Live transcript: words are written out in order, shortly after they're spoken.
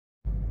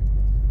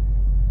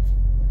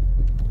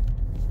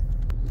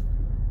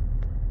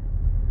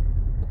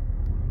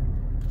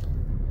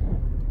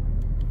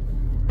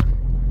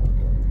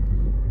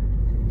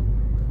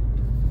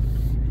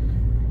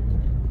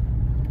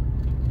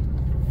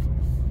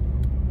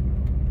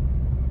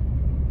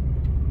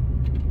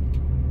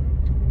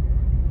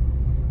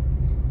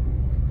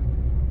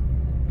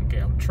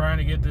trying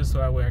to get this so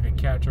that way I can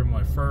capture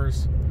my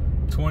first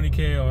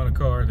 20K on a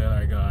car that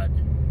I got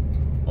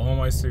on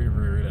my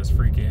Subaru. That's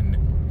freaking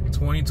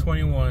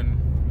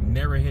 2021.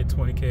 Never hit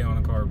 20K on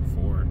a car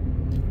before.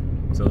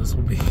 So this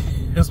will be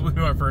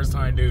my first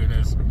time doing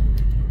this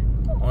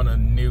on a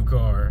new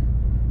car.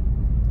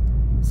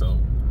 So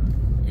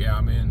yeah,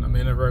 I'm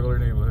in a regular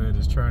neighborhood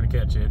just trying to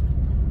catch it.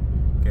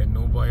 Got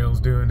nobody else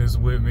doing this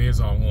with me,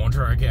 so I won't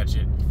try to catch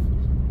it.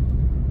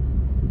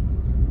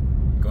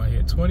 Gonna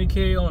hit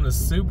 20K on a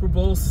Super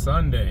Bowl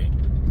Sunday.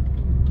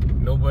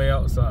 Nobody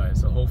outside,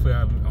 so hopefully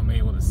I'm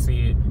able to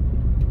see it.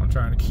 I'm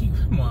trying to keep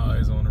my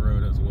eyes on the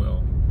road as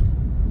well.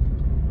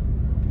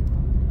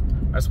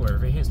 I swear,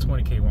 if it hits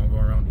 20K while I'm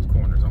going around these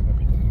corners, I'm gonna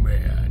be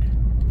mad.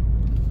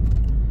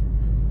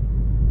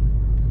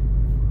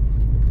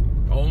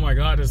 Oh my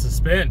God, the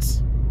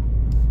suspense.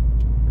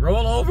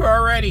 Roll over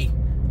already.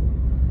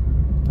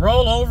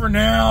 Roll over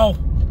now.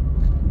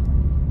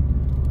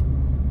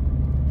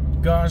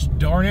 Gosh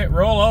darn it,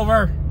 roll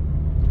over.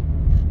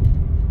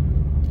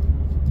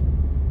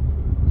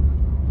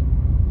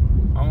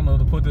 I don't know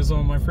to put this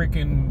on my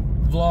freaking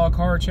vlog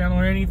car channel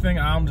or anything.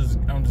 I'm just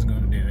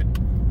gonna do it.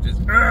 Just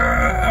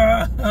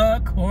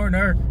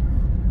corner.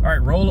 All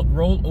right, roll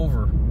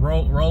over.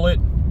 Roll it,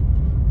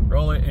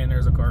 and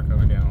there's a car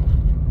coming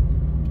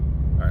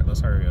down. All right,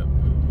 let's hurry up.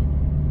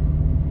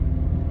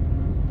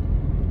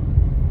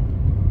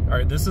 All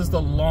right, this is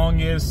the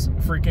longest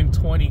freaking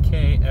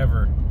 20K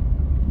ever.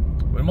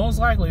 But most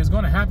likely it's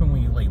going to happen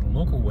when you like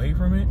look away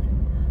from it,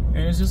 and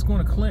it's just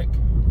going to click.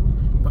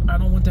 But I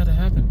don't want that to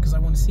happen because I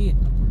want to see it.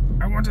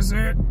 I want to see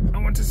it. I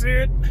want to see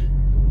it.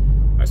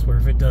 I swear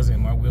if it doesn't,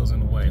 my wheel's in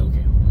the way.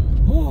 Okay.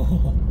 Ooh.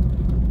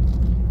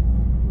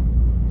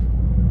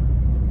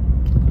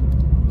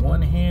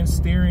 One hand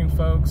steering,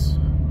 folks.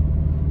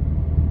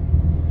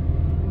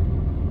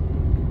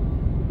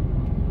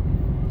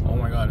 Oh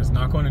my God, it's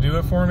not going to do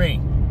it for me.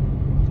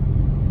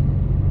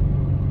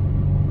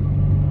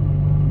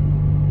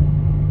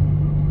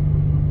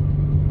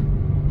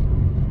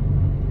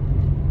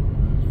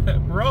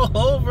 Roll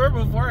over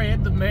before I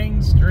hit the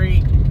main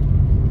street.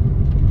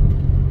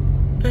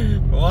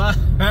 Why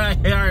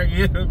are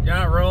you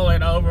not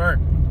rolling over?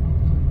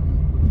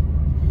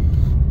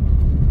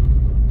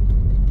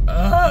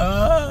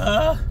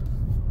 Alright,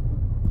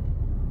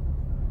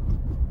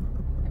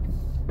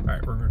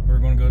 we're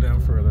going to go down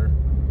further.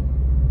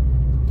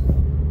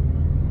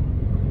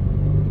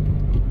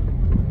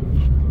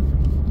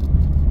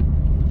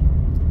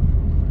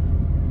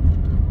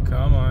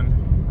 Come on,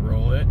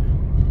 roll it.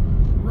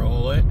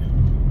 Roll it.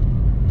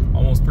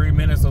 Almost 3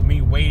 minutes of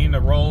me waiting to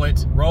roll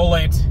it. Roll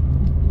it.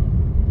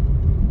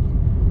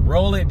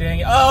 Roll it, dang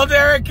it. Oh,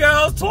 there it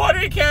goes.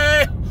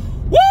 20K.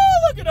 Woo!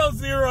 Look at those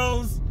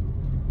zeros.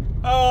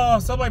 Oh,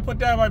 somebody put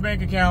that in my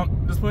bank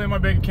account. Just put it in my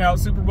bank account.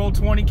 Super Bowl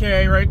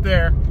 20K right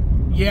there.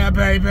 Yeah,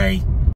 baby.